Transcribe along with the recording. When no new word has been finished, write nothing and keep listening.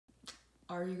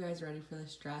Are you guys ready for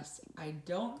this dress? I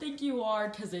don't think you are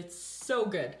because it's so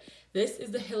good. This is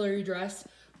the Hillary dress.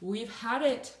 We've had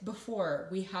it before.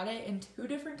 We had it in 2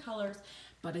 different colors,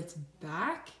 but it's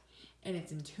back and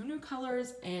it's in 2 new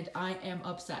colors and I am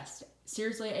obsessed.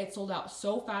 Seriously, it sold out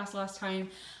so fast last time.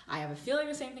 I have a feeling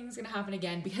the same thing is gonna happen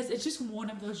again because it's just one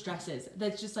of those dresses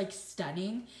that's just like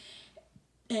stunning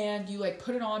and you like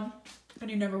put it on and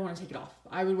you never want to take it off.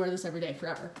 I would wear this every day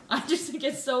forever. I just think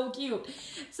it's so cute.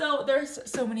 So there's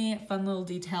so many fun little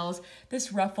details.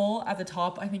 This ruffle at the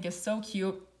top I think is so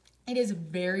cute. It is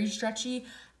very stretchy.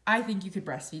 I think you could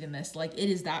breastfeed in this. Like, it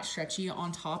is that stretchy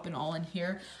on top and all in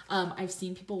here. I've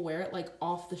seen people wear it like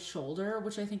off the shoulder,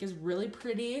 which I think is really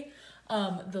pretty.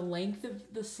 The length of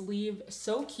the sleeve,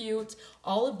 so cute.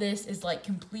 All of this is like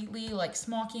completely like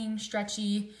smocking,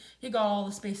 stretchy. You got all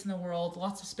the space in the world,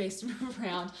 lots of space to move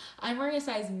around. I'm wearing a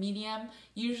size medium.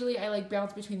 Usually I like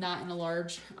bounce between that and a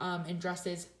large in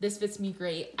dresses. This fits me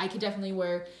great. I could definitely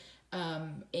wear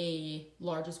a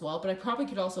large as well, but I probably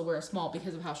could also wear a small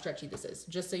because of how stretchy this is.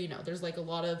 Just so you know, there's like a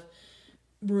lot of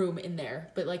room in there,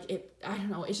 but like I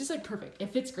don't know, it's just like perfect.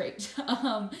 It fits great.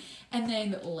 And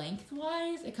then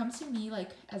lengthwise, it comes to me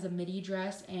like as a midi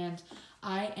dress, and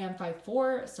I am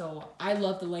 5'4", so I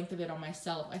love the length of it on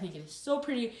myself. I think it is so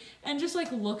pretty, and just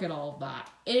like look at all of that.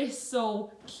 It is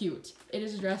so cute. It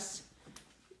is a dress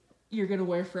you're gonna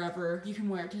wear forever. You can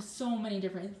wear it to so many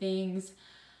different things.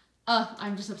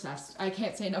 I'm just obsessed. I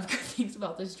can't say enough good things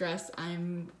about this dress.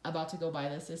 I'm about to go buy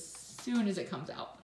this as soon as it comes out.